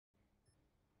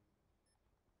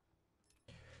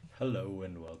Hello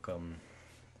and welcome.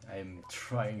 I'm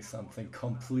trying something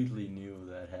completely new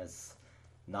that has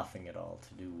nothing at all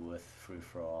to do with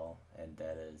free-for-all, and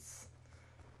that is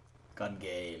gun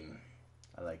game.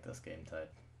 I like this game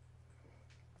type.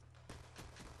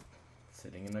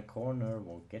 Sitting in a corner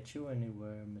won't get you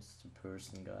anywhere, Mr.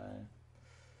 Person Guy.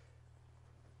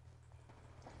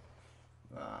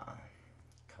 Ah,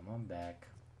 come on back.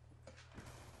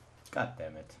 God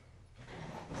damn it.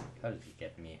 How did you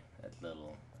get me, that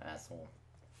little asshole?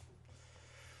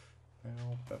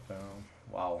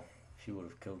 Wow, if he would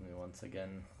have killed me once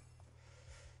again,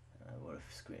 I would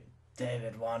have screamed,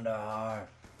 David Wanderhar!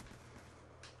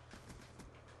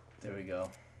 There we go.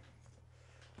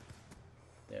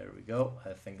 There we go.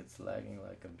 I think it's lagging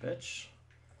like a bitch,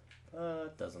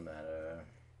 but doesn't matter.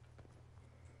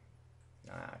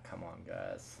 Ah, come on,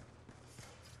 guys.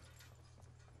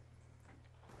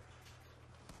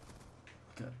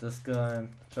 Got this guy.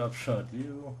 Chop shot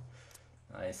you.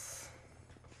 Nice.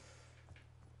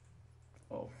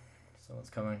 Oh, someone's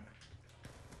coming.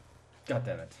 God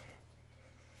damn it.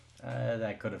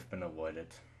 That could have been avoided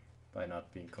by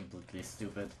not being completely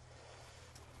stupid.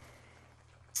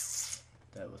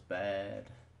 That was bad.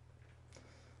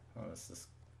 Oh, this is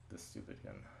the stupid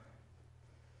gun.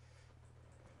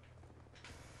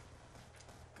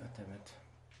 God damn it.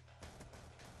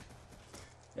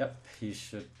 Yep, he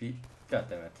should be. God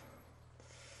damn it.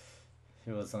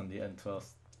 He was on the N12.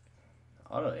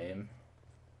 Auto aim.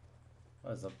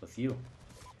 What is up with you?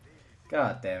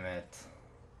 God damn it.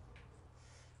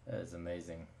 That is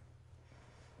amazing.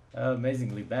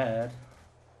 Amazingly bad.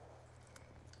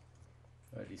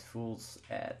 Where are these fools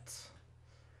at?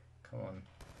 Come on.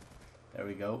 There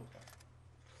we go.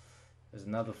 There's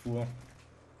another fool.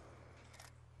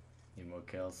 Need more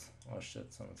kills. Oh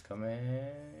shit, someone's coming.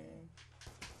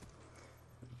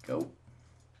 Go.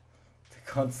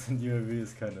 The constant UAV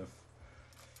is kind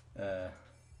of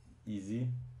easy.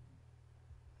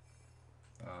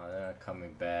 Oh, they're not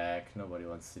coming back. Nobody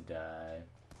wants to die.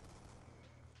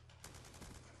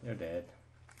 You're dead.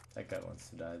 That guy wants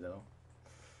to die though.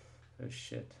 Oh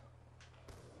shit.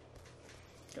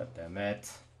 God damn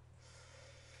it.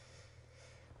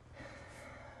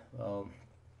 Well,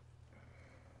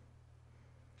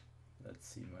 let's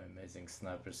see my amazing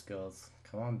sniper skills.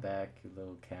 Come on back, you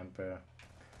little camper.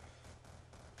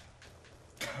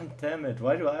 God damn it,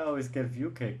 why do I always get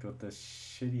view kicked with this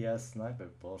shitty ass sniper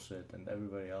bullshit and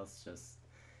everybody else just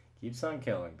keeps on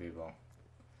killing people?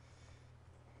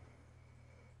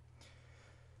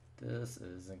 This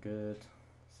isn't good.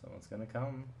 Someone's gonna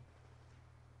come.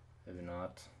 Maybe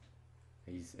not.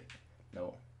 He's...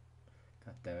 no.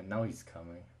 God damn it, now he's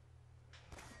coming.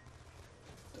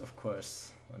 Of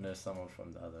course, when there's someone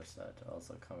from the other side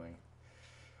also coming.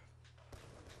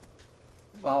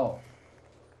 Wow.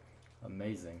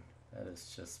 Amazing. That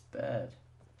is just bad.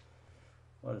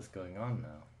 What is going on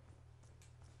now?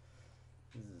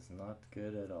 This is not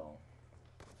good at all.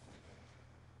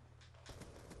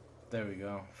 There we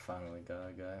go. Finally got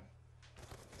a guy.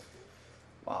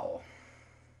 Wow.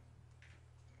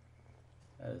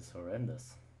 That is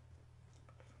horrendous.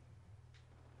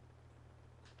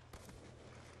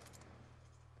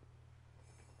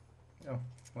 Oh,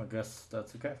 I guess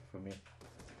that's okay for me.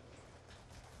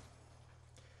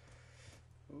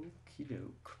 Okie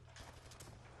doke.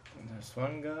 There's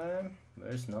one guy.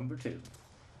 There's number two.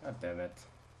 God damn it.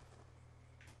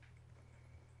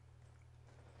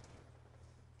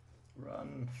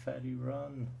 Run, fatty,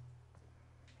 run.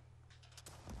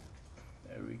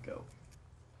 There we go.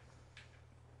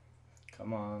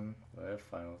 Come on. We're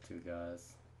final two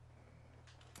guys.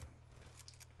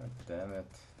 God damn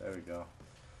it. There we go.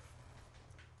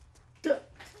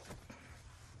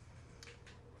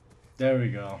 There we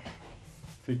go.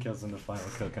 3 kills in the final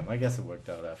kill cam. I guess it worked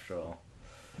out after all.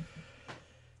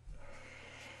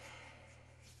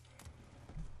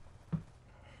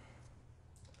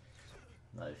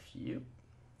 Knife you.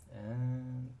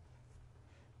 And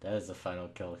that is the final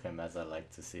kill cam as I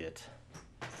like to see it.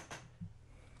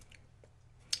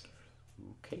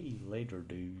 Okay, later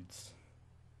dudes.